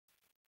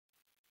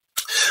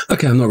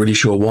Okay, I'm not really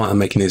sure why I'm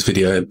making this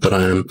video, but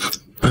I am.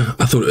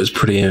 I thought it was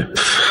pretty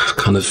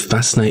kind of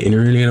fascinating,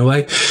 really, in a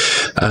way.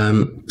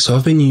 So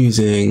I've been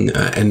using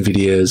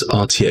NVIDIA's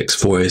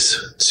RTX Voice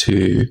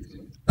to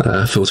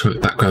filter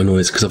out background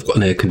noise because I've got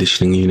an air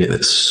conditioning unit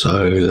that's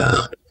so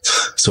loud.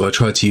 So I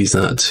tried to use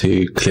that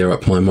to clear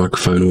up my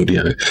microphone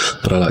audio,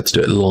 but I like to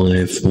do it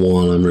live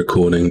while I'm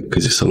recording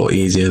because it's a lot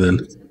easier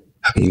than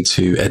having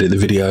to edit the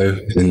video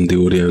and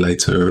the audio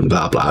later and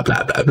blah, blah,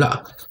 blah, blah,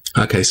 blah.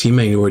 Okay, so you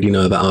may already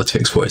know about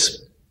RTX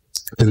Voice.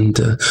 And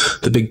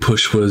the big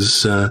push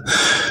was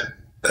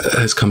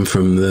has come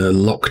from the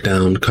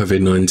lockdown,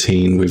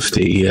 COVID-19, with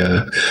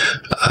the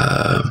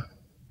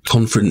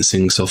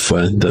conferencing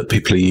software that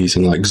people are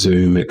using, like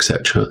Zoom,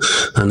 etc.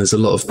 And there's a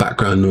lot of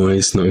background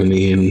noise, not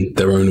only in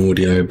their own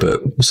audio,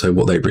 but also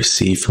what they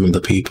receive from other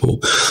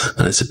people.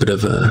 And it's a bit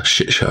of a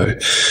shit show.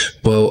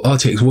 Well,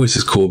 RTX Voice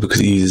is cool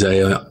because it uses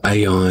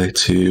AI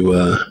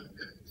to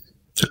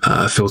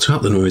filter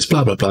out the noise,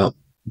 blah, blah, blah.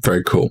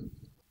 Very cool.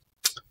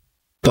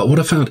 But what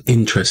I found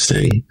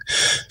interesting,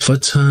 if I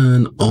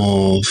turn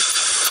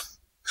off,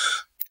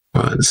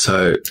 right,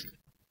 so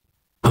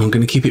I'm going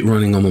to keep it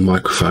running on my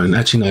microphone.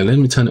 Actually, no, let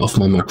me turn it off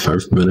my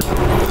microphone for a minute.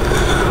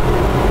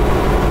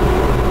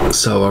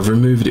 So I've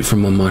removed it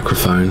from my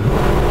microphone.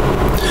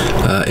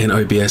 In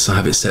OBS, I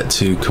have it set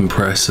to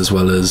compress as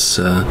well as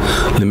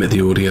limit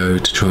the audio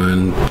to try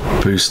and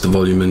boost the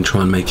volume and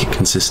try and make it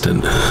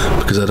consistent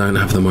because I don't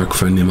have the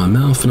microphone near my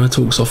mouth and I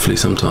talk softly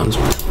sometimes.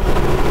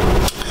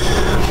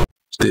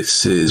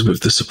 This is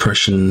with the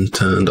suppression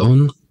turned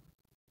on.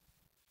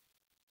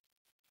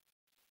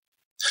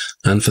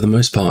 And for the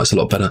most part, it's a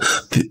lot better.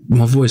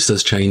 My voice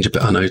does change a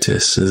bit, I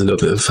notice. There's a little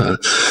bit of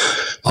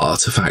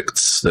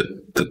artifacts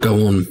that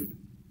go on.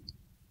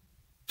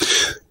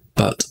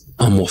 But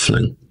I'm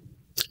waffling.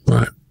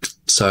 Right.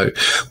 So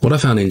what I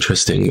found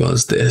interesting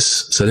was this.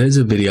 So there's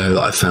a video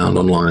that I found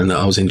online that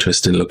I was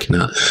interested in looking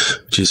at,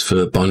 which is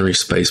for binary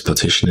space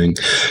partitioning.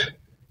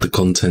 The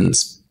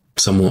content's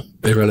somewhat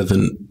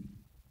irrelevant.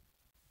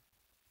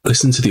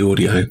 Listen to the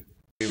audio.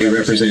 We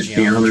represent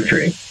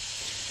geometry.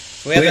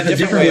 We have a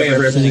different way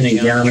of representing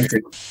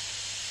geometry.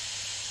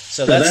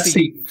 So that's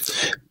the...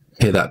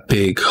 Hear that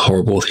big,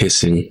 horrible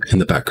hissing in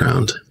the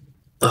background.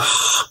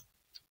 Ugh.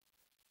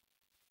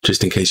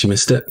 Just in case you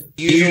missed it.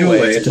 Usual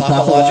way, it's a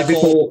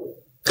topological...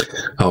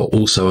 Oh,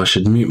 also, I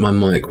should mute my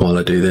mic while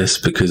I do this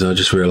because I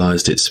just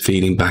realized it's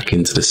feeding back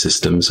into the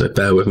system, so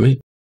bear with me.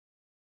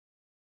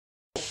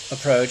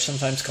 Approach,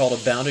 sometimes called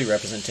a boundary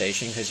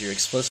representation because you're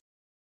explicit.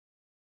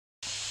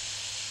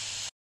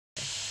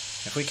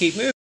 If we keep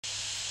moving,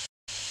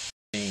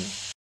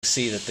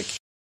 see that the...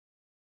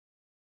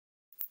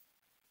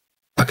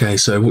 Okay,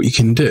 so what you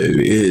can do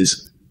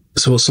is,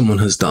 so what someone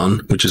has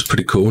done, which is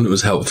pretty cool and it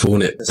was helpful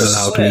and it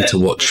allowed me to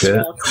watch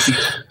it.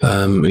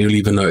 You'll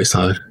even notice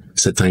I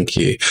said thank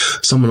you.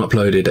 Someone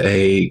uploaded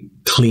a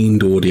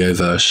cleaned audio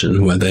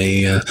version where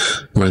they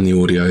ran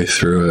the audio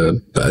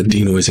through a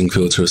denoising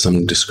filter of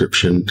some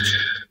description,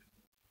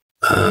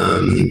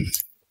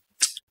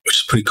 which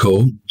is pretty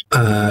cool.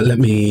 Let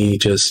me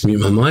just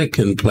mute my mic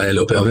and play a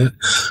little bit of it.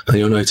 And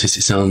you'll notice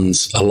it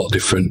sounds a lot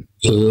different,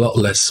 a lot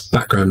less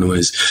background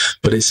noise,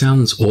 but it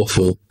sounds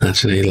awful,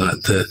 actually. Like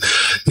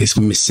it's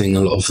missing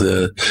a lot of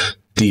the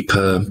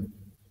deeper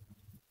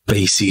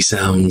bassy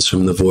sounds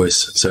from the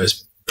voice. So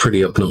it's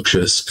pretty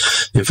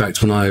obnoxious. In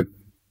fact, when I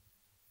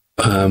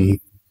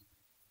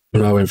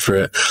went for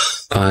it,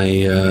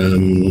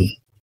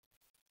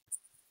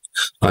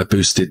 I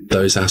boosted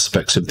those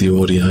aspects of the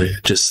audio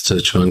just to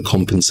try and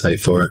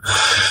compensate for it.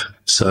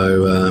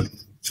 So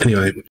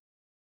anyway,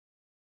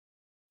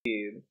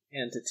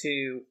 into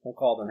two, we'll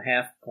call them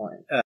half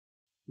plane.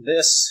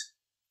 The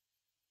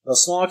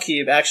small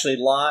cube actually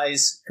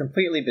lies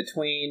completely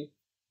between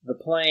the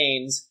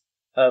planes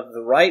of the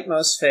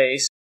rightmost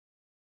face.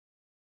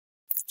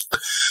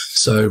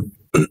 So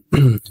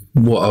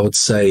what I would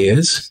say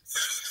is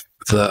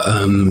that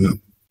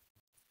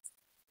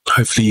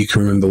hopefully you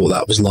can remember what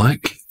that was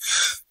like.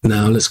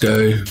 Now let's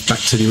go back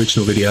to the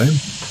original video.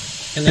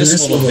 In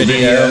this little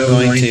video, I'm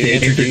going to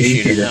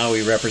introduce you to how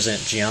we represent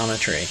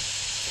geometry.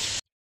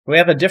 We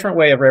have a different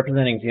way of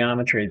representing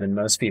geometry than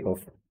most people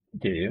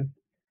do.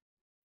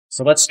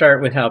 So let's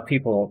start with how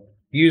people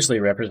usually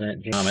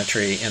represent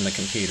geometry in the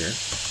computer.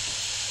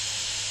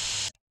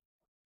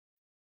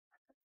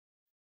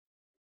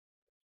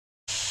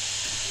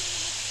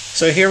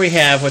 So here we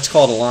have what's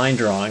called a line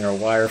drawing or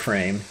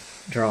wireframe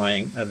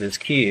drawing of this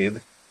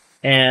cube.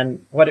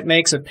 And what it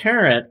makes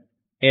apparent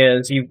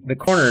is the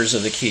corners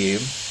of the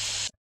cube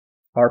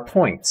are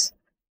points.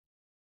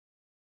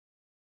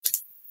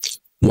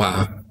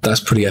 Wow, that's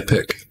pretty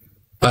epic.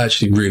 I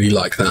actually really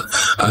like that.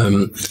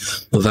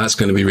 Well, that's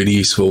going to be really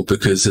useful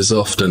because there's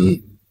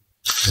often,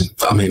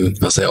 I mean,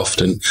 I say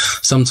often,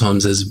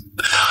 sometimes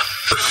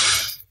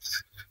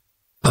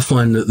I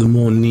find that the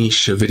more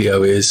niche a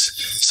video is,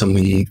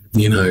 something,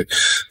 you know,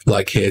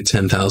 like here,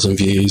 10,000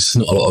 views,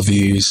 not a lot of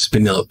views, it's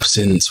been up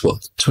since,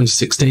 what,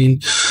 2016?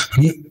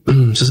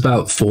 Just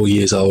about 4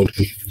 years old.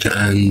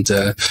 And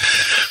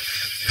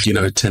you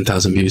know,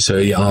 10,000 views. So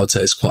yeah, I would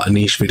say it's quite a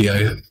niche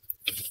video.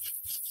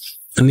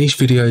 And niche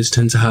videos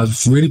tend to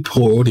have really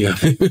poor audio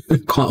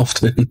quite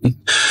often.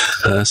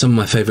 Some of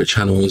my favorite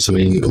channels, I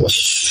mean,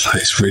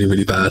 it's really,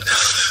 really bad.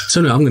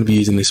 So no, I'm going to be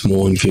using this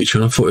more in the future.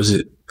 And I thought it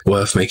was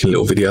worth making a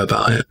little video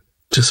about it,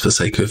 just for the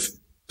sake of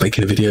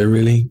making a video,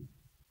 really.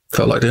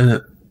 Felt like doing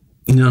it.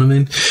 You know what I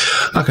mean?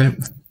 Okay.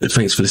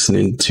 Thanks for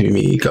listening to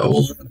me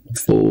go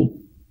full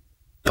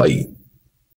bye.